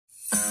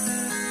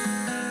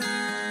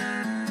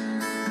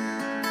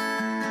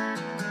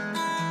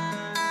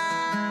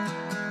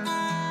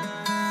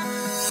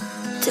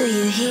Do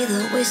you hear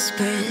the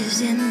whispers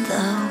in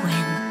the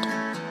wind?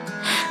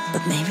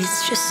 But maybe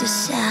it's just a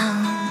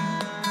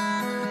sound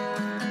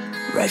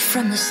right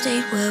from the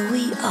state where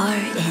we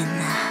are in.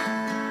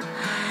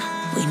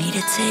 We need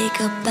to take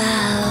a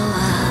bow.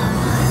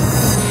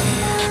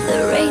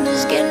 The rain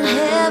is getting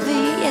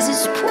heavy as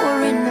it's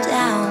pouring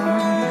down.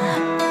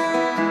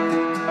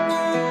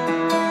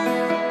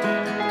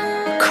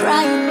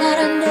 Crying out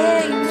our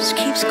names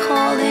keeps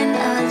calling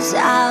us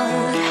out.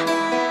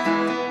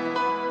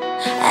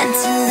 And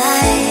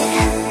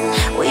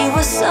tonight we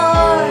will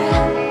soar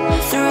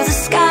through the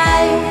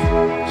sky,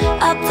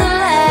 up the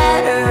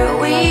ladder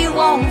we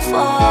won't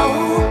fall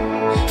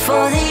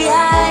for the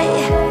eye.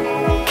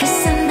 'Cause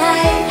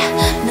tonight,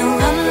 no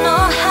run, no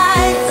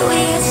hide,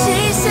 we are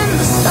chasing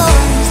the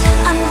storms,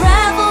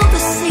 unravel the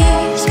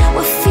seas.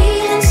 We're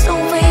feeling so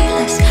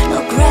weightless, no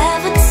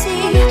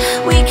gravity.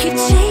 We keep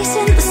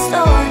chasing the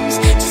storms,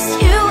 just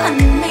you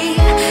and me.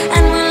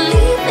 And we're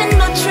leaving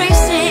no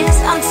traces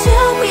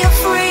until we are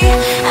free.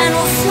 And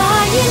we're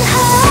flying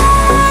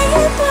high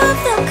above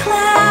the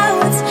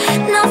clouds.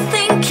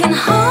 Nothing can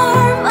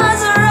harm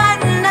us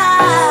right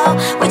now.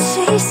 We're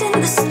chasing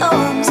the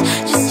storms,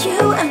 just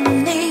you and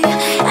me.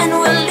 And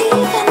we're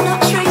leaving no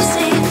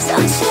traces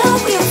until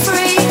we are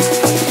free.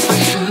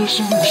 We're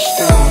chasing the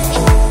storms.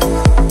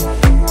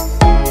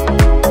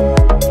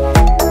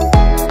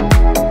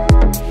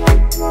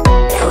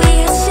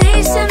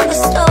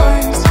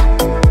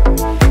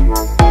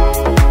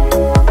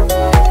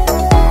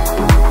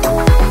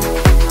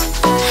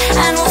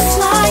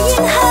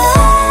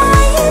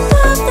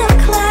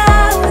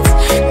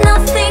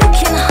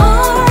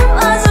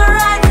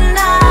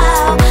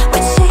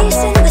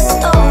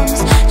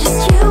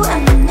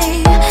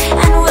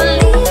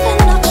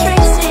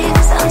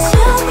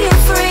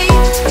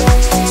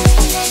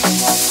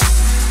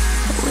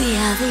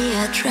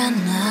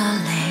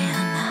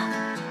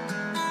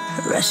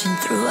 Rushing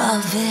through our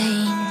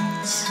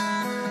veins.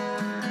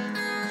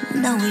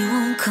 No, we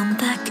won't come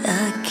back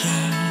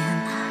again,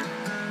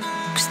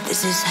 'cause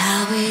this is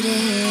how it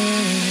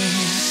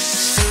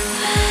is.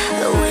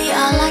 We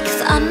are like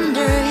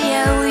thunder,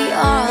 yeah, we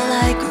are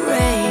like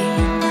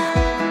rain.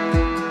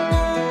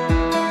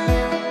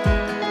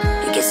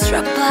 You get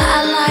struck by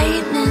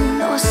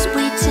lightning or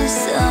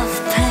sweetest of